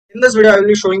In this video, I will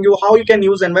be showing you how you can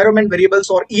use environment variables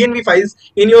or env files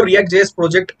in your reactjs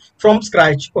project from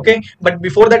scratch. Okay, but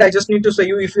before that, I just need to say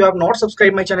you, if you have not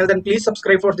subscribed my channel, then please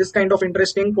subscribe for this kind of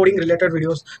interesting coding related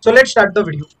videos. So let's start the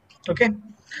video. Okay,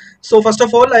 so first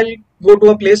of all, I'll go to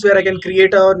a place where I can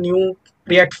create a new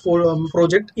react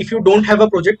project. If you don't have a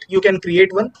project, you can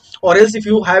create one, or else if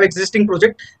you have existing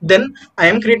project, then I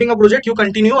am creating a project, you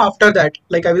continue after that.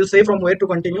 Like I will say from where to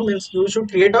continue means you should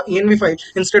create a env file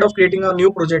instead of creating a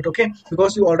new project. Okay,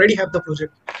 because you already have the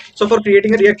project. So for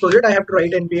creating a react project, I have to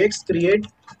write npx create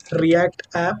react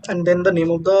app, and then the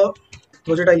name of the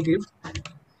project I'll give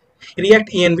react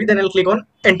env. Then I'll click on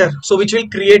enter, so which will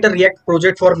create a react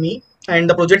project for me, and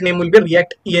the project name will be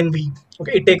react env.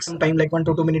 Okay, it takes some time, like 1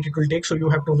 to 2 minutes it will take, so you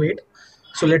have to wait.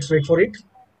 So let's wait for it.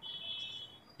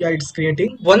 Yeah, it's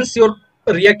creating. Once your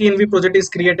react env project is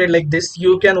created like this,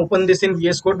 you can open this in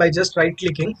vs code by just right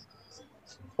clicking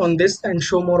on this and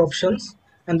show more options,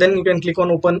 and then you can click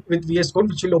on open with vs code,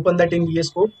 which will open that in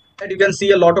vs code. And you can see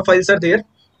a lot of files are there,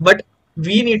 but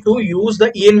we need to use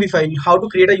the env file. How to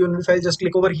create a env file? Just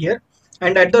click over here,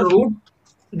 and at the root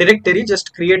directory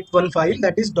just create one file,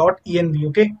 that is .env.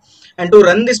 Okay, and to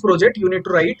run this project you need to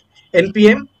write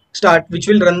npm start, which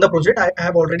will run the project. I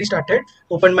have already started.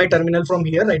 Open my terminal from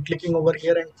here, right clicking over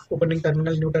here and opening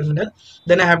terminal, new terminal.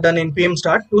 Then I have done npm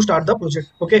start to start the project.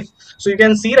 Okay, so you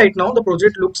can see right now the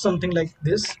project looks something like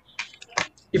this.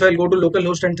 If I go to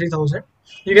localhost and 3000,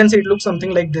 you can see it looks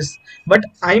something like this, but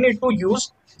I need to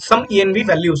use some env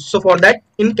values. So for that,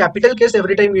 in capital case,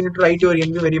 every time you need to write your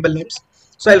env variable names.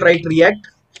 So I'll write react,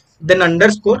 then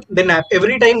underscore, then app.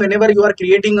 Every time whenever you are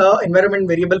creating a environment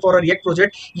variable for a react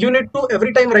project, you need to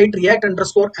every time write react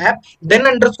underscore app, then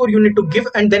underscore you need to give,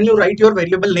 and then you write your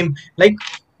variable name. Like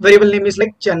variable name is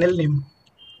like channel name,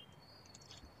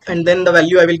 and then the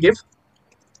value I will give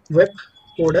web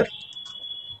coder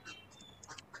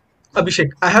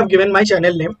Abhishek. I have given my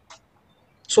channel name.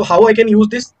 So how I can use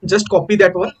this? Just copy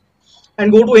that one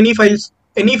and go to any files,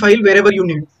 any file wherever you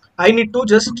need. I need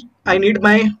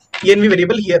my env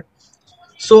variable here.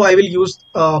 So I will use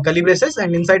curly braces,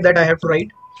 and inside that I have to write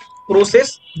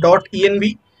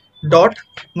process.env dot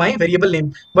my variable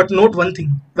name. But note one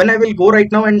thing, when I will go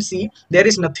right now and see, there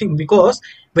is nothing, because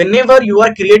whenever you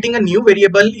are creating a new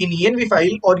variable in env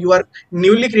file, or you are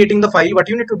newly creating the file, what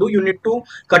you need to do, you need to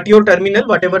cut your terminal,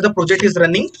 whatever the project is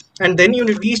running, and then you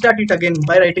need to restart it again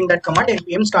by writing that command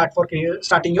npm start for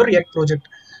starting your react project.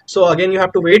 So again you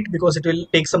have to wait because it will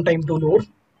take some time to load.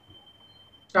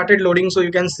 Started loading. So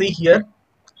you can see here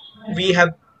we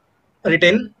have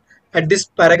written, at this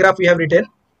paragraph we have written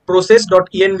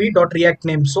process.env.react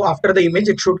name. So after the image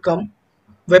it should come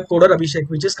web coder Abhishek,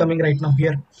 which is coming right now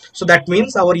here. So that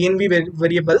means our env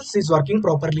variables is working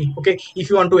properly. Okay, if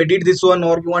you want to edit this one,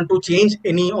 or you want to change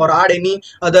any or add any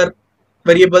other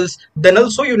variables, then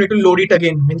also you need to load it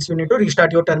again. Means you need to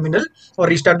restart your terminal or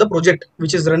restart the project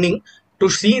which is running to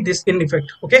see this in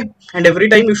effect. Okay, and every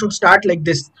time you should start like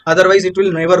this, otherwise it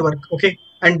will never work. Okay,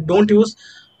 and don't use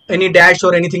any dash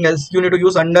or anything else. You need to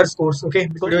use underscores. Okay,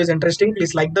 because video is interesting,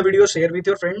 please like the video, share with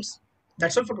your friends.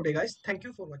 That's all for today, guys. Thank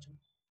you for watching.